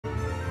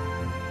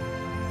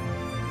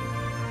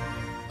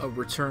a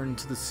return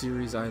to the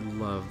series I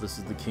love. This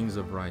is the Kings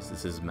of Rice.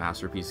 This is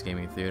Masterpiece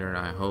Gaming Theater, and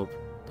I hope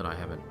that I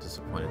haven't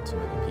disappointed too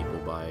many people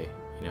by,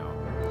 you know,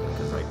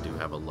 because I do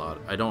have a lot.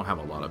 I don't have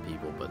a lot of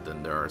people, but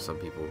then there are some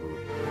people who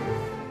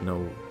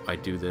know I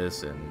do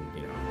this, and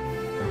you know.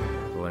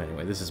 But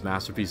anyway, this is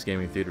Masterpiece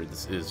Gaming Theater.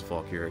 This is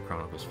Valkyria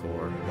Chronicles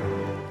 4,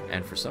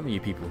 and for some of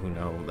you people who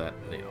know that,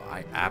 you know,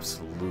 I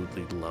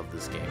absolutely love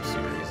this game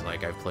series.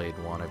 Like, I've played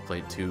 1, I've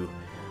played 2.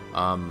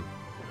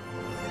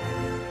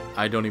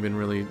 I don't even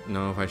really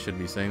know if I should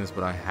be saying this,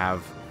 but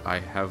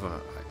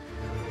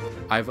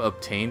I've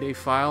obtained a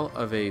file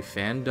of a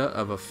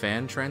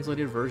fan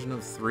translated version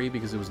of 3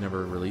 because it was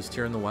never released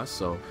here in the West.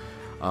 So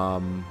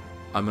I'm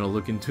gonna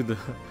look into the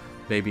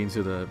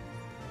into the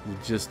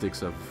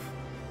logistics of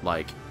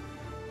like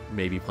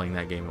maybe playing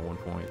that game at one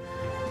point.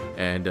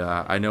 And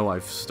I know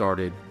I've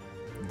started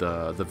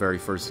the very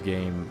first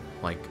game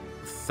like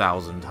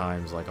 1,000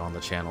 times, like on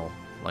the channel,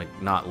 like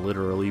not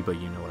literally,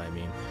 but you know what I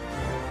mean.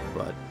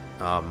 But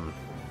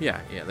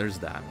yeah, there's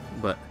that.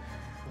 But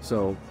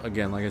so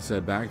again, like I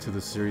said, back to the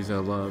series I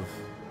love,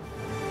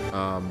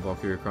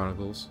 Valkyria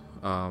Chronicles.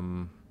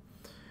 I'm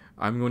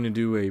going to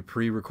do a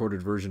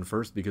pre-recorded version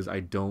first because I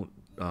don't.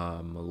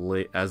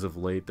 As of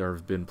late, there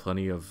have been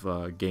plenty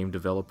of game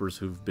developers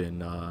who've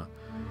been,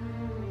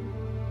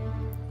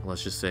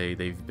 let's just say,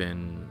 they've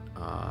been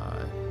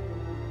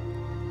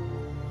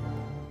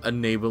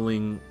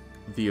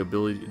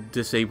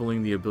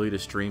disabling the ability to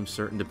stream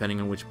certain,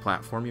 depending on which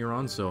platform you're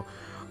on. So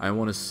I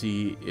want to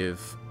see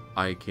if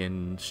I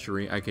can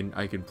stream. I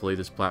can play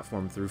this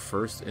platform through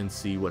first and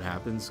see what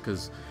happens.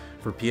 Because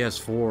for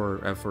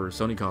PS4, for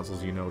Sony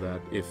consoles, you know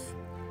that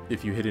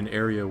if you hit an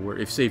area where,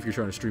 if you're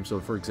trying to stream, so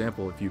for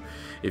example, if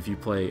you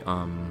play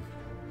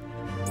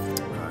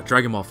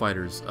Dragon Ball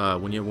Fighters,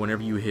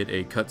 whenever you hit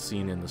a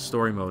cutscene in the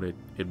story mode,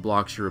 it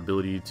blocks your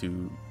ability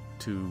to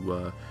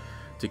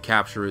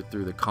capture it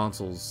through the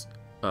console's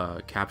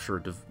capture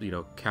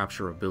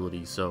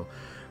ability. So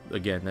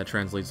again, that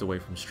translates away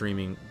from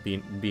streaming,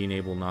 being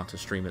able not to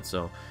stream it.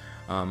 So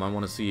I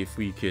want to see if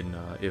we can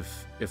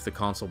if the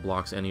console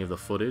blocks any of the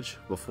footage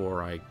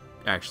before I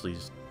actually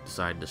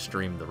decide to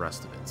stream the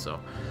rest of it. So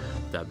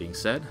that being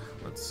said,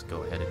 let's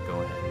go ahead.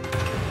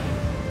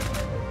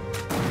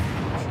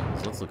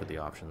 Options. Let's look at the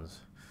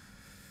options.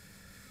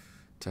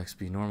 Text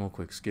speed normal,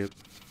 quick skip,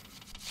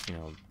 you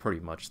know,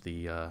 pretty much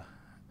the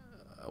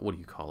what do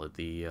you call it,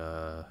 the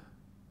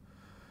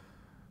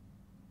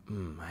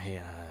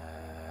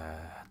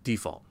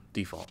default,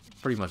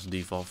 pretty much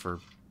default for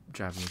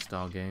Japanese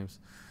style games.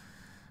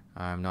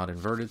 I'm not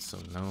inverted, so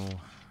no.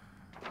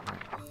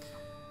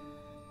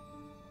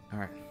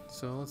 Alright,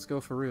 so let's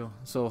go for real.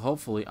 So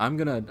hopefully, I'm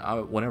gonna,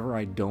 whenever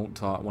I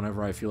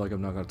feel like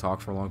I'm not gonna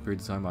talk for a long period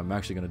of time, I'm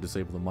actually gonna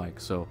disable the mic.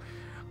 So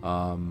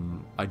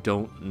I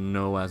don't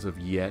know as of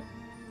yet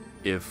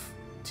if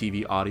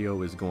TV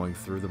audio is going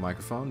through the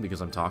microphone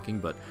because I'm talking,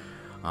 but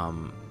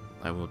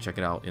I will check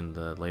it out in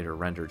the later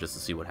render just to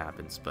see what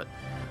happens. But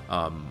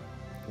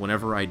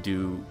whenever I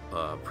do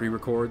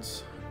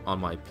pre-records on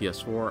my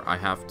PS4, I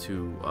have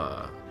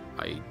to,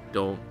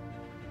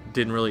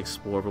 didn't really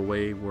explore a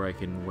way where I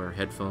can wear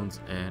headphones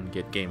and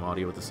get game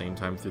audio at the same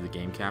time through the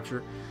game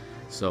capture.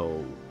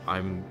 So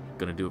I'm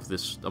gonna do it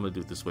this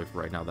way for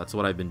right now. That's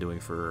what I've been doing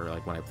for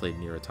like when I played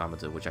Nier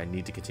Automata, which I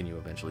need to continue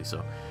eventually.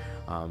 So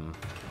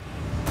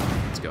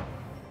let's go.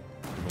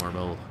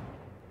 Normal.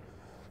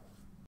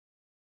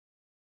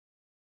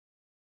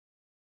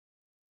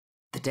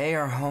 The day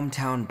our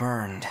hometown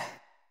burned,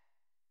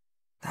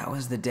 that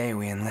was the day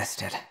we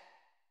enlisted.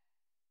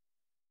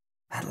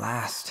 At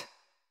last,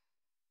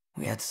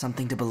 we had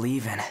something to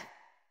believe in,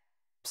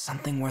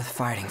 something worth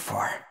fighting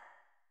for.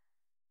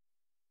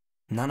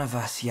 None of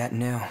us yet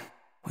knew,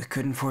 we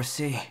couldn't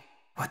foresee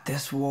what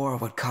this war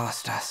would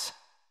cost us.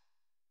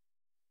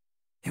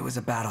 It was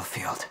a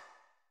battlefield,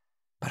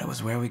 but it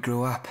was where we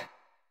grew up.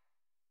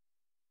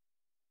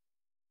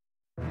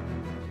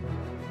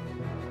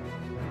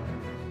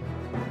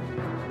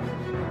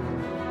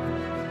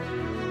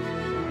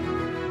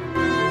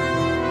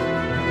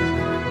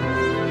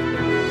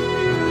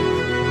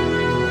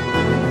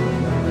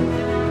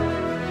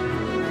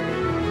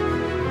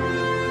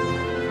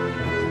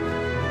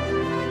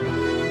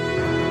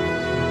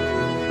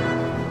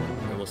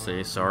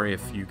 Sorry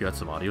if you got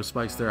some audio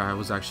spikes there. I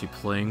was actually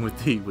playing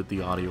with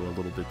the audio a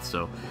little bit,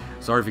 so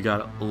sorry if you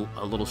got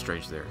a little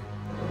strange there.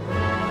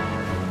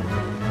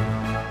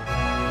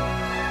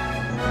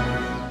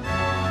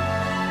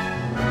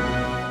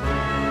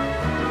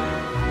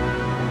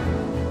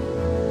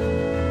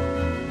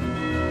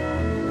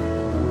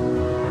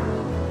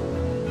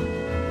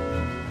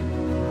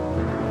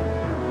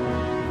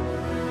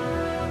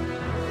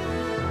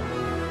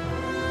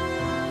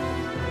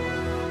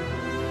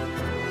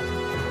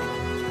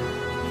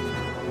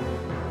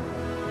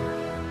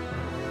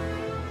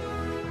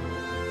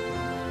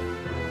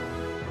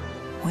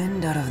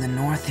 Wind out of the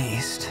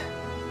northeast,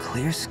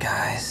 clear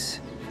skies,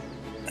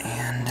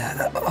 and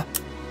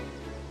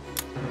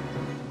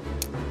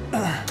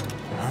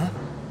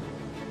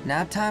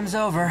nap time's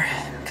over.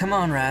 Come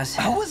on, Raz.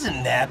 I wasn't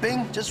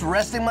napping, just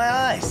resting my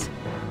eyes.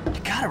 You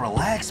gotta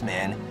relax,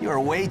 man. You're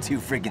way too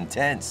freaking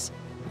tense.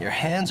 Your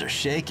hands are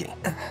shaking.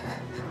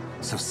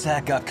 So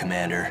sack up,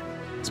 Commander.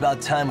 It's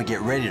about time we get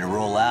ready to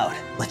roll out.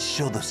 Let's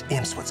show those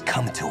imps what's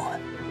coming to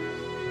them.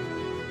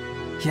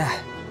 Yeah.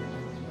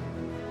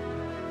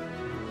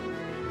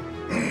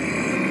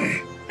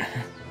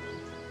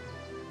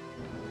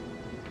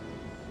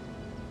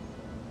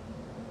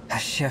 A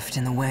shift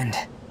in the wind.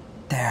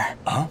 There.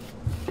 Huh?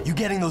 You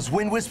getting those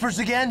wind whispers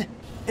again?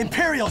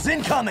 Imperials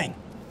incoming!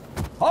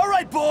 All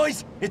right,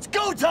 boys, it's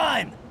go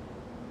time!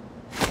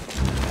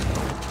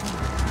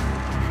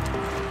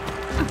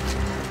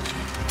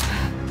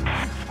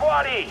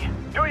 Squad E,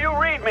 do you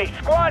read me?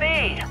 Squad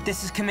E!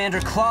 This is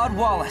Commander Claude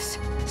Wallace.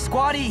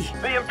 Squad E!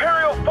 The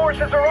Imperial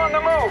forces are on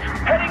the move,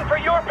 heading for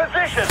your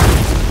position!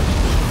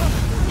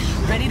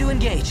 Ready to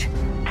engage.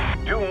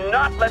 Do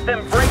not let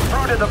them break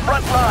through to the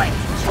front line.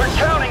 We're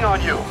counting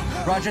on you.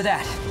 Roger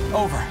that.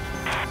 Over.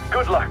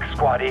 Good luck,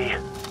 Squad E.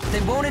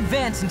 They won't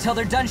advance until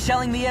they're done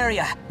shelling the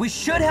area. We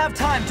should have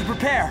time to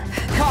prepare.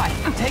 Kai,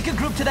 take a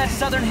group to that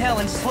southern hill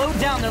and slow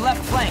down their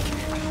left flank.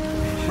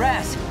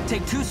 Raz,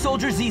 take 2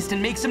 soldiers east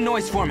and make some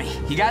noise for me.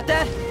 You got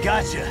that?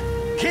 Gotcha.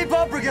 Keep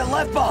up or get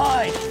left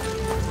behind!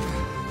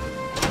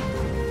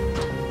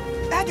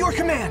 At your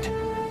command!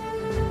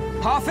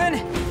 Hoffman,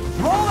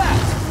 roll out!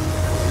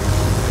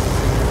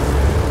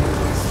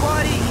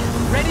 Squad E,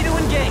 ready to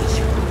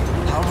engage.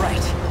 All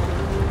right.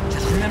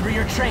 Just remember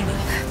your training.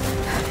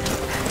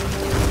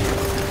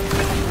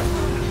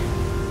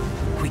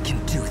 We can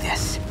do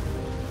this.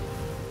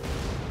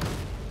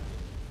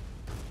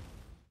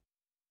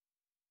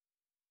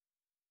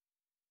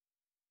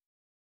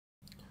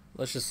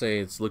 Let's just say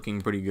it's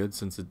looking pretty good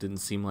since it didn't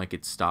seem like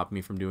it stopped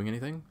me from doing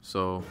anything.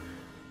 So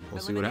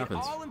we'll see what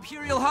happens. All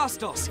Imperial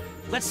hostiles.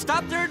 Let's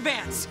stop their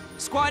advance.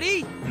 Squad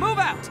E, move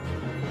out.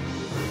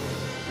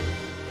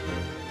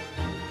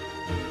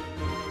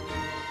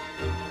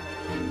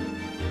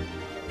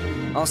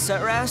 All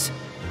set, Raz?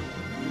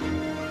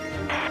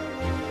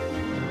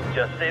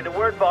 Just say the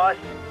word, boss.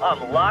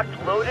 I'm locked,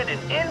 loaded,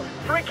 and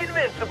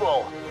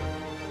in-freaking-vincible.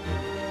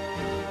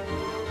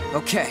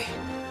 Okay.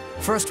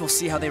 First, we'll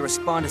see how they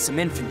respond to some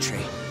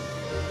infantry.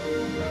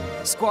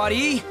 Squad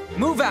E,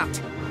 move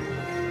out!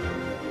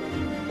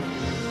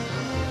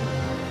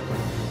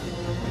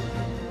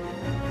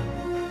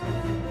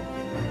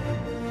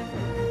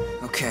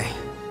 Okay.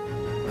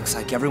 Looks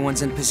like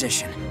everyone's in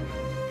position.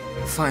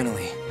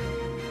 Finally.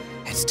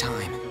 It's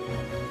time.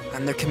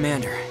 I'm their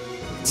commander.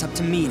 It's up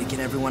to me to get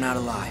everyone out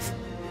alive.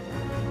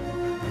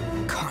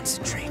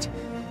 Concentrate.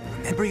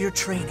 Remember your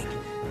training.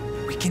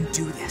 We can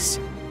do this.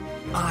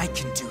 I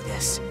can do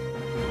this.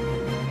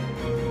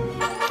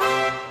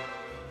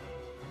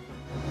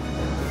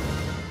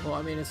 Well,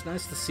 I mean, it's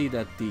nice to see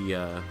that the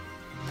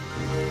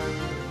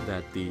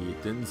it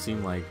didn't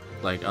seem like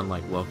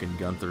unlike Welk and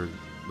Gunther,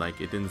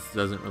 like it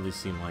doesn't really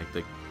seem like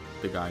the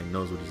guy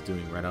knows what he's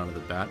doing right out of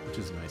the bat, which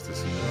is nice to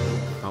see.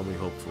 Probably,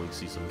 hopefully,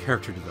 see some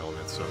character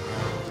development. So,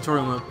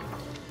 tutorial mode.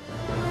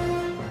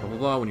 Blah blah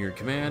blah. When you're in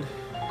command,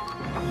 pretty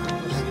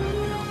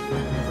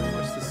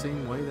much the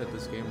same way that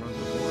this game runs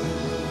before.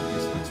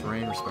 Use the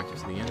terrain, respect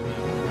to the enemy.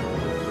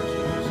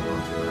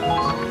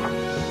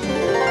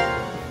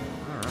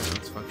 All right,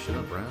 let's fuck shit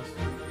up, Raz.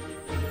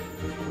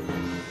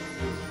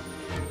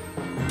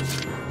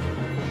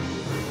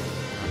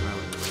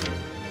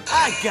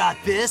 I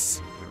got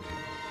this!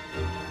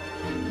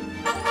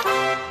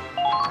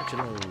 Action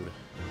mode.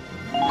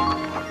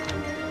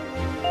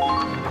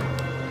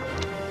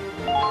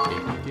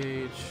 AP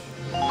gauge.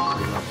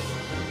 Pretty much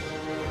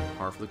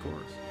par for the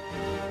course.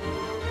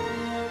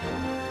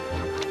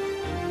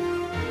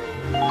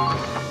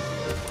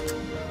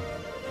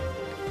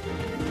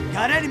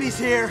 Got enemies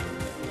here!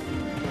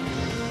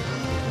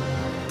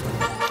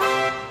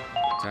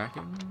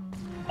 Attacking.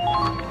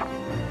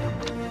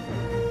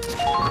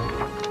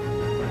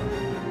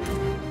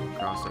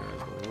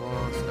 Crosshairs will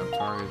walk. Step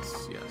targets.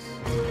 Yes.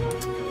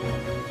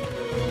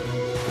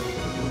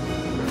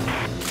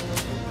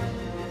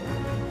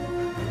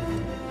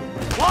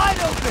 Wide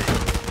open!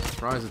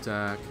 Surprise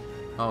attack.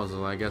 Oh,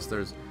 so I guess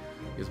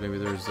maybe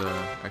there's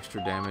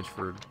extra damage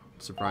for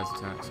surprise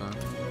attacks, huh?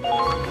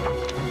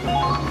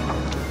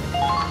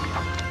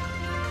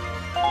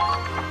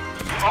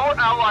 All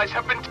allies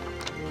have been...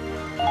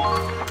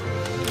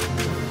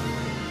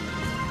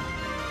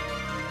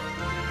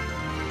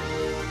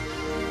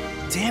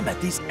 Damn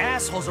it, these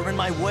assholes are in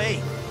my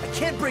way. I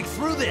can't break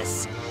through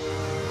this.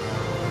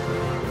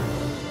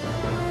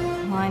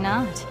 Why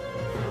not?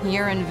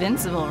 You're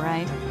invincible,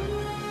 right?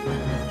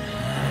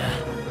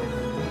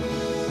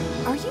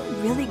 Are you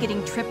really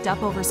getting tripped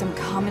up over some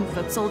common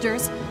foot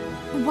soldiers?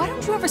 Why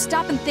don't you ever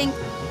stop and think...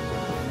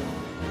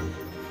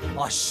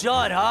 Oh,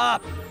 shut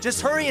up!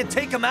 Just hurry and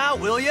take them out,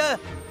 will ya?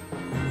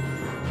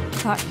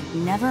 Thought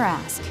you'd never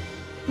ask.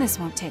 This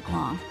won't take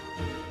long.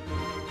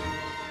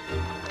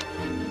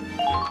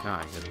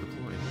 Guy has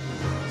deployed.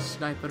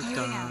 Sniper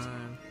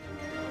time.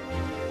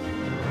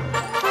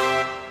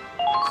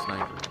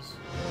 Snipers.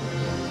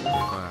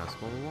 Class.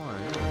 Well, why?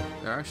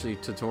 They're actually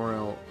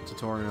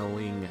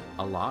tutorialing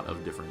a lot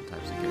of different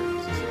types of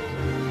characters. This is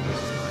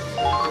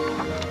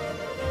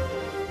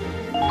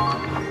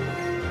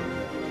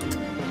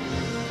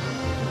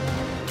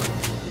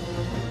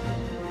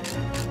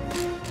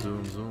nice.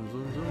 Zoom, zoom,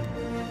 zoom, zoom.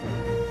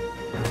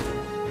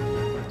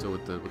 So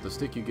with the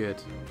stick you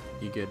get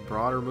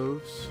broader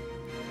moves.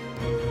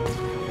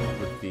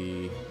 With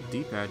the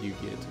D-pad you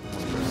get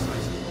more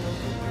precise moves.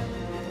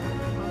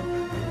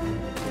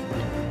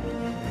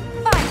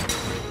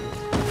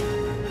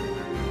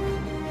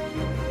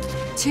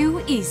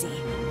 Too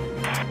easy.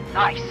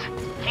 Nice.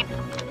 Keep...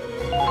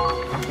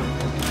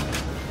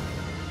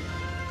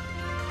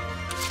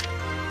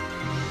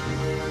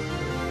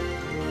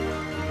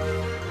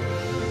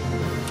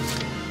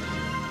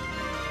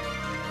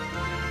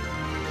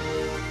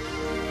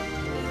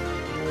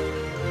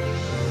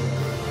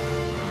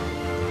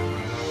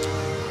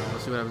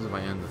 Let's see what happens if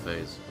I end the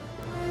phase.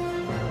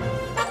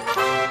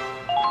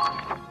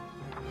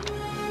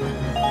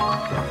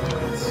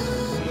 Let's see.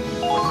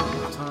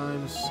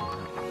 Times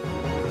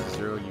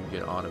 0, you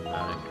get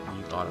automatic.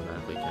 You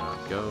automatically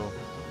cannot go.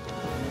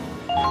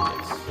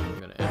 Yes, I'm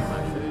gonna end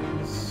my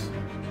phase.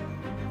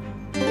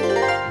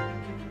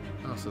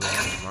 Oh, so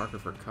there's a marker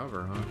for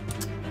cover, huh?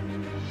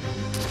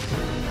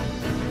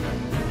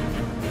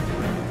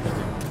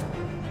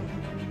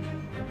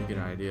 You get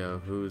an idea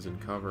of who's in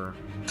cover.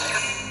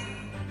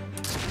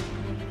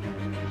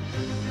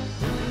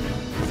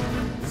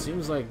 It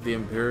seems like the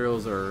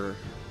Imperials are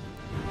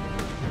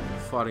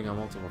fighting on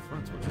multiple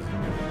fronts, which is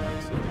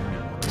nice.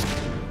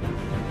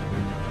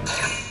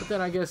 But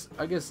then I guess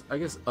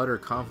utter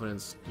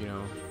confidence, you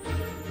know,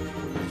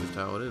 is just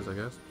how it is, I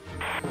guess.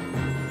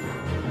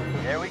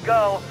 Here we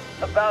go.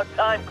 About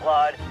time,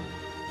 Claude.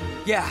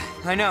 Yeah,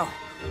 I know.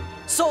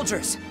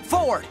 Soldiers,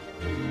 forward!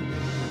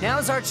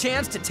 Now's our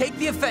chance to take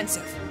the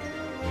offensive.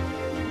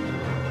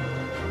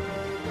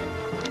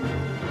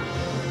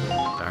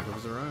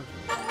 Backups arrived.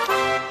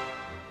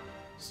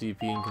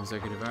 CP in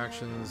consecutive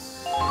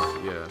actions,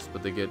 yes,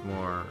 but they get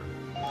more.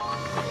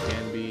 They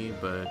can be,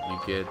 but you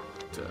get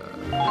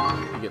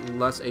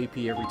less AP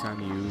every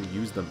time you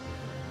use them.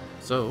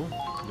 So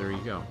there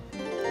you go.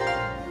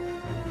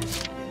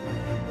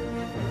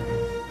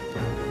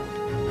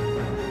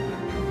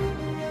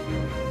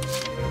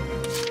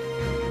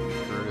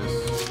 Curtis,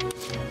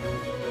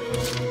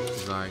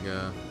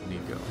 Zyga,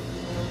 Nico.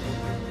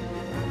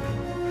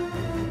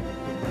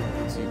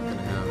 Let's see if we can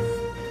have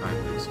Kai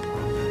pick some off.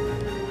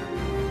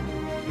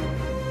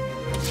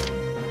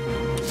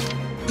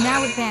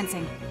 Now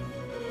advancing.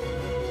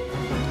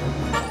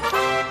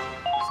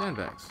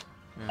 Sandbags.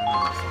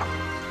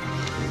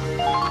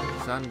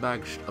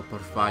 Sandbags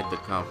provide the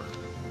cover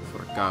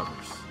for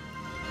covers.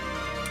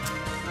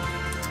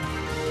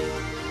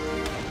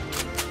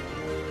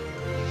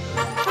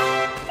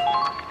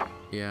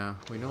 Yeah,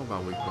 we know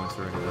about weak points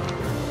already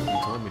though. He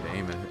told me to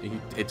aim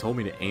it told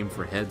me to aim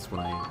for heads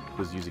when I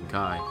was using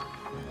Kai.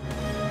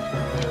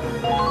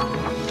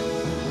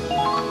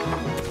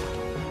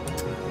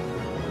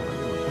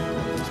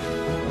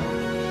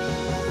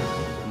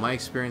 My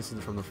experience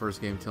from the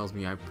first game tells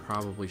me I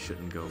probably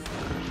shouldn't go for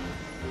that.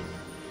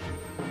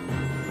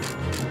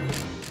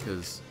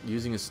 Because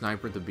using a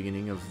sniper at the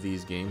beginning of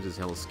these games is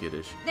hella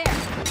skittish. There.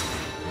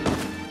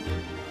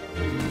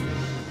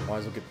 Might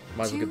as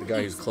well get the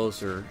guy who's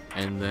closer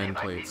and then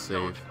play it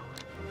safe.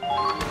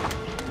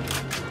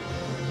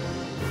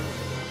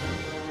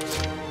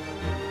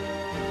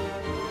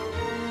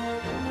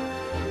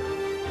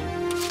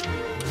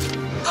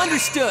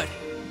 Understood!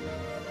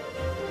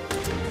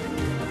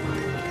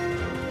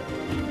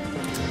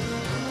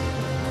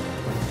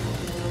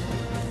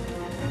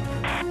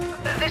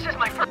 This is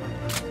my first...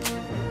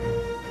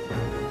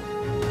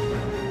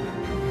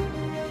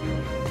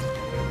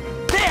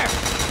 There!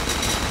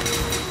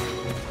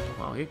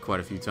 Wow, he hit quite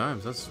a few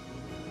times. That's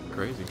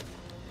crazy.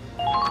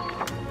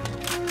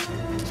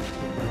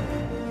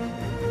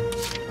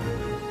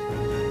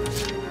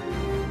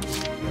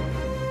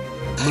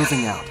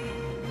 Moving out.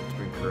 Let's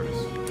bring Curtis.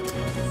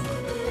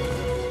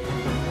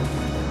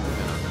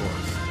 And of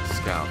course,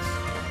 scouts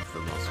for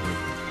the most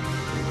movement.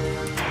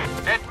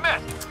 It's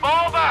missed!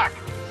 Fall back!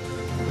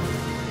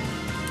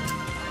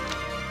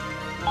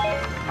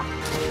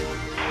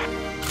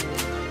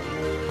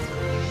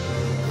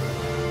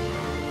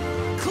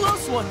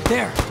 Close one!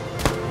 There! I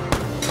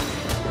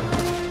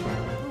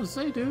was gonna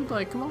say, dude,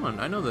 like, come on.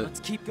 I know that. Let's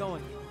keep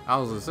going. I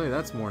was gonna say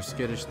that's more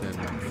skittish than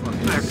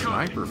fucking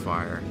sniper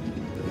fire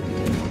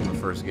in the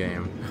first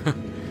game.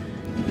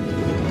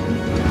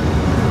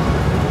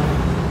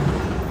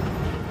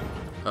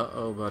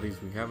 Uh-oh,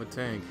 buddies, we have a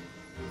tank.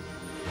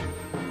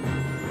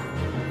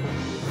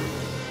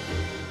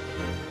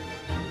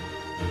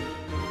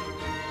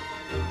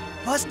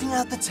 Busting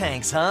out the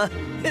tanks, huh?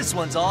 This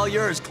one's all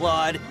yours,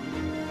 Claude.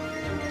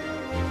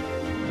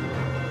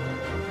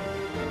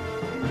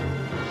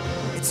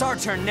 It's our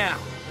turn now.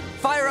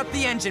 Fire up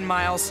the engine,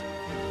 Miles.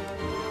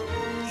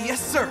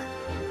 Yes, sir.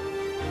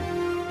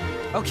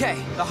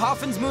 Okay, the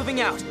Hoffen's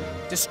moving out.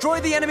 Destroy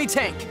the enemy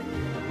tank.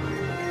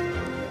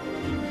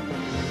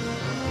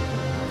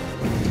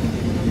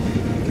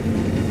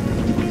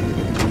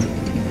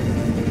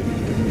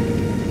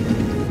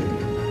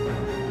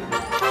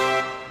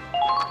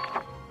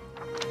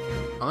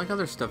 how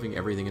they're stuffing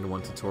everything into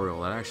one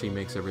tutorial. That actually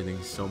makes everything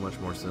so much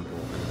more simple,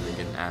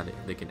 and then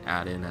they can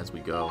add in as we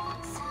go.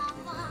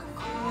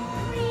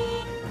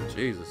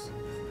 Jesus,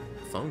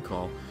 phone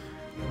call.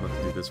 I'm about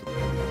to do this one.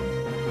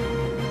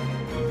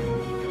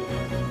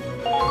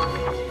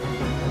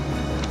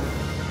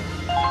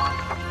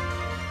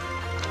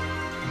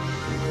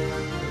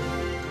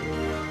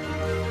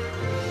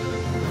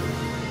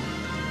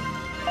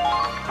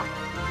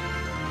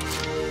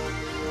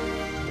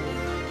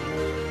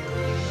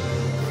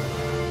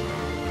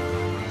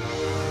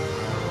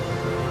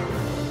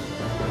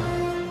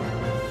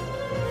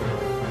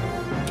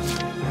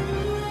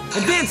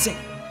 Advancing!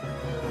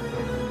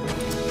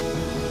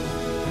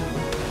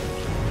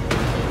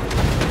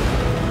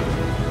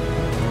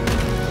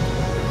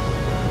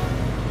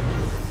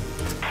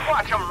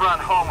 Watch them run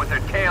home with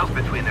their tails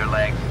between their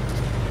legs.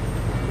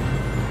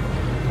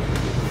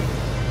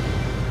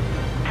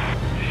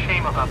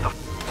 Shame about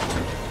the...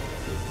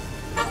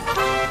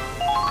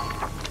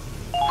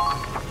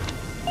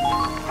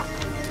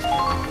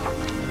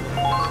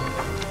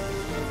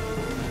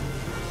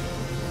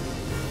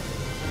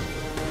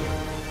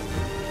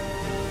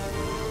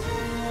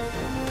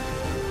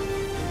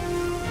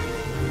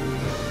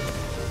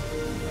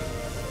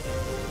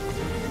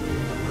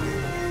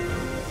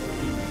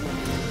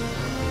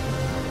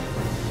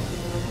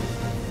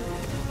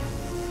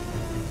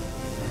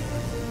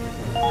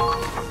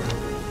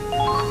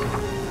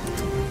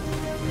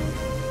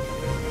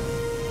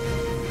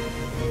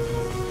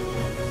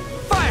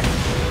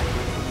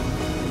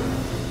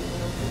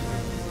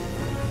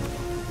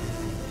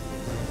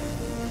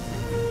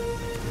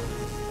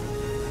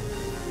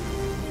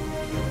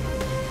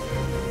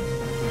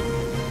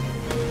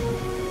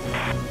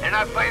 They're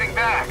not fighting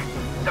back.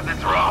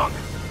 Something's wrong.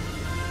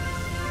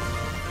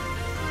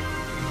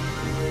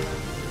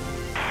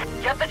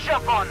 Get the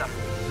jump on them.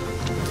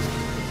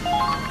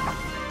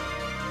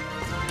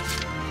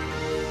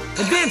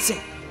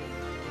 Advancing!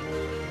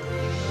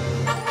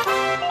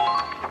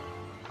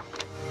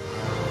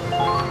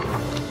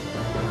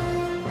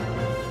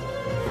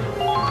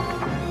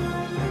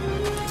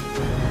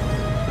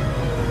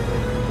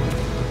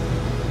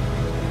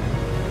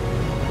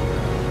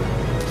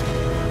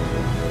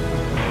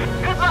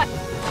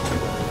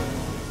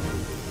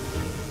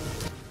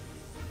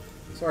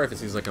 Sorry if it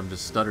seems like I'm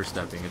just stutter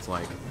stepping. It's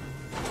like,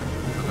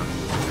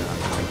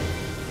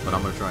 but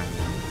I'm gonna try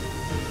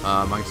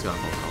and. Mike's got a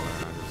phone call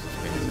and I just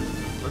paid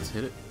attention. Let's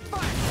hit it.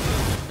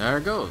 There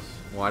it goes.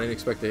 Well, I didn't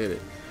expect to hit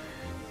it.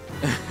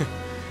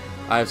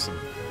 I have some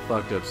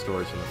fucked up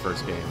stories from the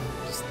first game.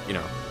 Just, you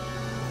know,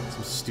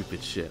 some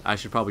stupid shit. I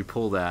should probably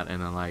pull that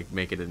and then like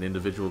make it an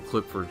individual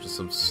clip for just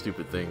some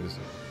stupid things.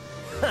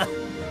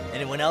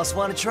 Anyone else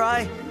want to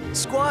try?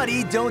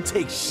 Squatty, don't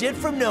take shit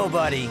from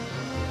nobody.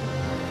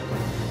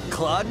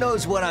 Claude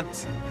knows what I'm...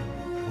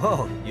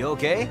 Whoa, you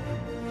okay?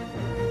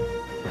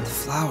 The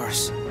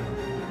flowers.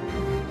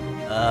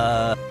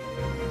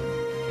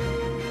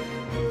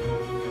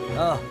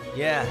 Oh,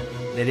 yeah.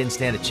 They didn't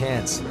stand a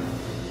chance.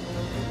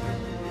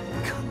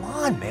 Come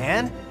on,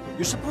 man.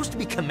 You're supposed to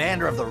be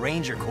commander of the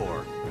Ranger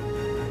Corps.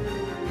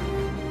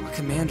 A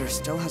commander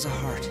still has a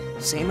heart,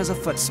 same as a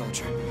foot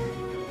soldier.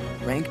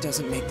 Rank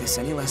doesn't make this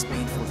any less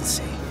painful to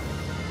see.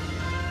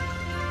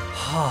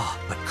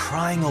 But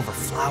crying over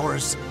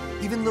flowers?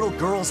 Even little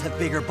girls have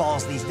bigger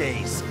balls these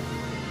days.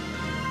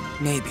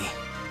 Maybe.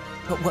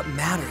 But what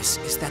matters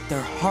is that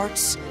their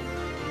hearts...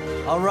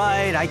 All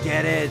right, I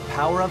get it.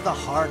 Power of the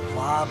heart,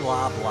 blah,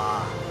 blah,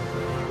 blah.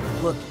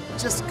 Look,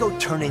 just go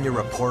turn in your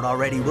report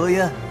already, will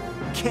ya?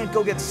 Can't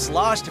go get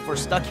sloshed if we're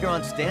stuck here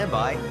on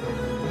standby.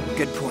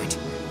 Good point.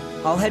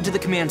 I'll head to the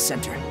command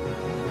center.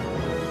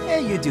 Yeah,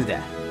 you do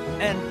that.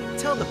 And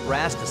tell the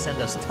brass to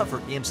send us tougher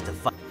imps to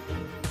fight.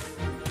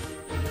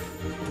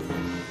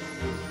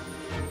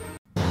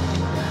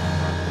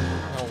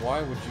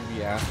 Why would you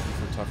be asking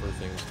for tougher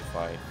things to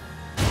fight?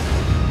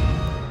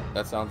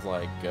 That sounds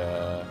like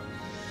a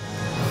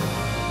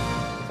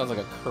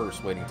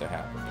curse waiting to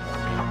happen. You know what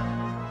I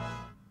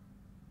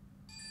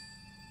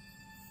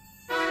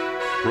mean?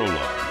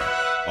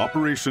 Prologue.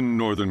 Operation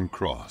Northern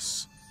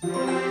Cross.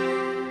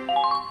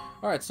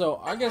 All right, so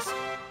I guess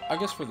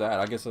for that,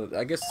 I guess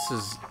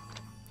this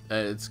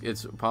is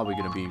it's probably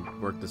gonna be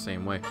work the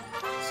same way.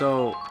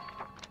 So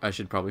I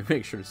should probably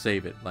make sure to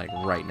save it like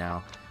right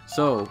now.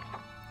 So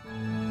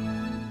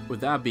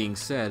with that being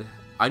said,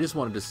 I just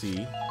wanted to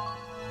see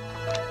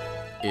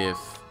if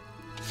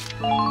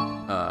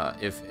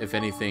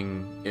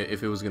anything,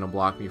 if it was gonna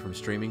block me from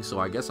streaming. So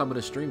I guess I'm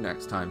gonna stream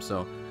next time.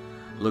 So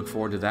look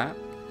forward to that.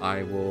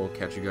 I will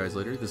catch you guys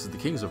later. This is the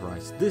Kings of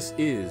Rise. This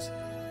is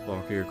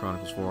Valkyria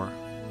Chronicles 4,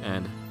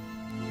 and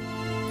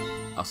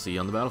I'll see you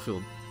on the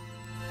battlefield.